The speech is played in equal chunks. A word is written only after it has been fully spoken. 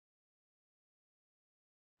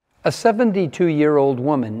A 72-year-old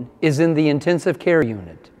woman is in the intensive care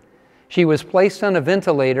unit. She was placed on a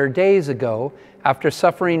ventilator days ago after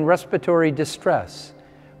suffering respiratory distress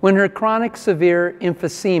when her chronic severe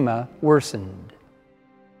emphysema worsened.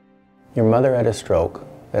 Your mother had a stroke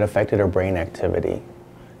that affected her brain activity,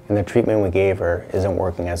 and the treatment we gave her isn't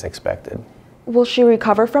working as expected. Will she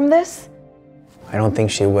recover from this? I don't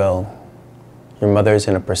think she will. Your mother is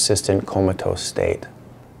in a persistent comatose state.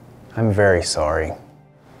 I'm very sorry.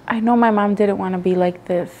 I know my mom didn't want to be like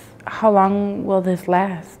this. How long will this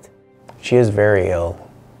last? She is very ill,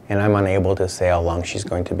 and I'm unable to say how long she's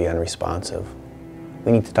going to be unresponsive.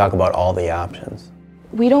 We need to talk about all the options.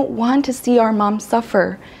 We don't want to see our mom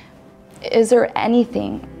suffer. Is there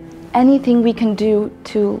anything we can do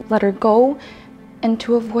to let her go and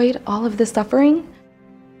to avoid all of the suffering?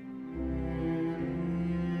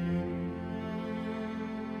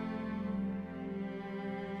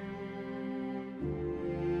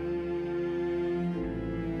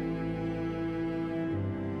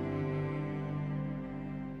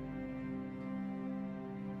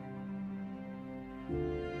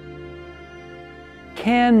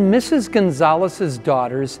 Can Mrs. Gonzalez's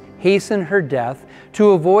daughters hasten her death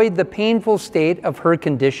to avoid the painful state of her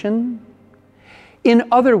condition? In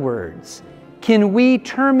other words, can we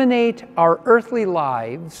terminate our earthly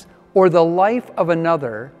lives or the life of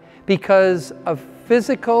another because a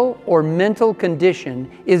physical or mental condition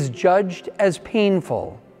is judged as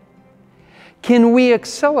painful? Can we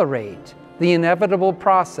accelerate the inevitable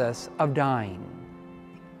process of dying?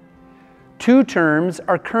 Two terms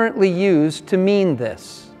are currently used to mean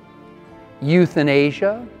this: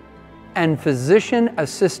 euthanasia and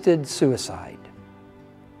physician-assisted suicide.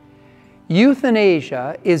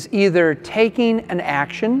 Euthanasia is either taking an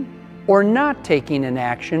action or not taking an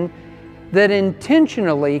action that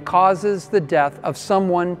intentionally causes the death of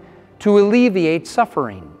someone to alleviate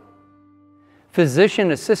suffering.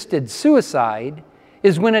 Physician-assisted suicide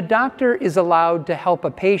is when a doctor is allowed to help a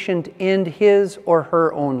patient end his or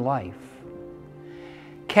her own life.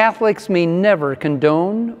 Catholics may never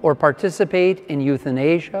condone or participate in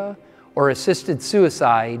euthanasia or assisted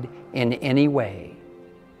suicide in any way.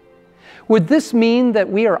 Would this mean that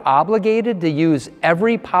we are obligated to use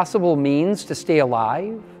every possible means to stay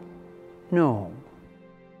alive? No.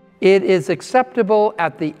 It is acceptable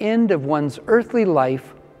at the end of one's earthly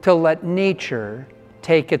life to let nature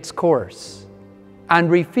take its course and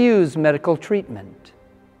refuse medical treatment.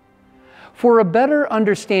 For a better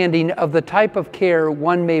understanding of the type of care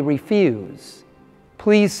one may refuse,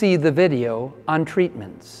 please see the video on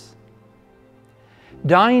treatments.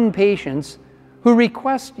 Dying patients who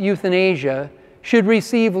request euthanasia should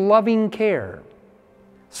receive loving care,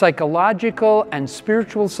 psychological and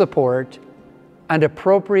spiritual support, and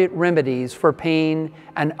appropriate remedies for pain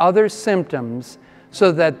and other symptoms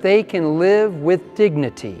so that they can live with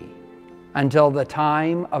dignity until the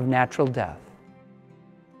time of natural death.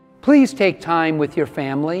 Please take time with your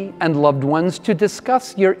family and loved ones to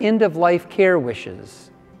discuss your end-of-life care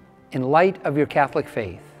wishes in light of your Catholic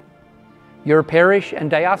faith. Your parish and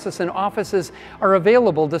diocesan offices are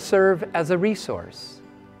available to serve as a resource.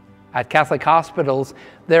 At Catholic hospitals,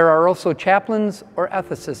 there are also chaplains or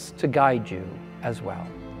ethicists to guide you as well.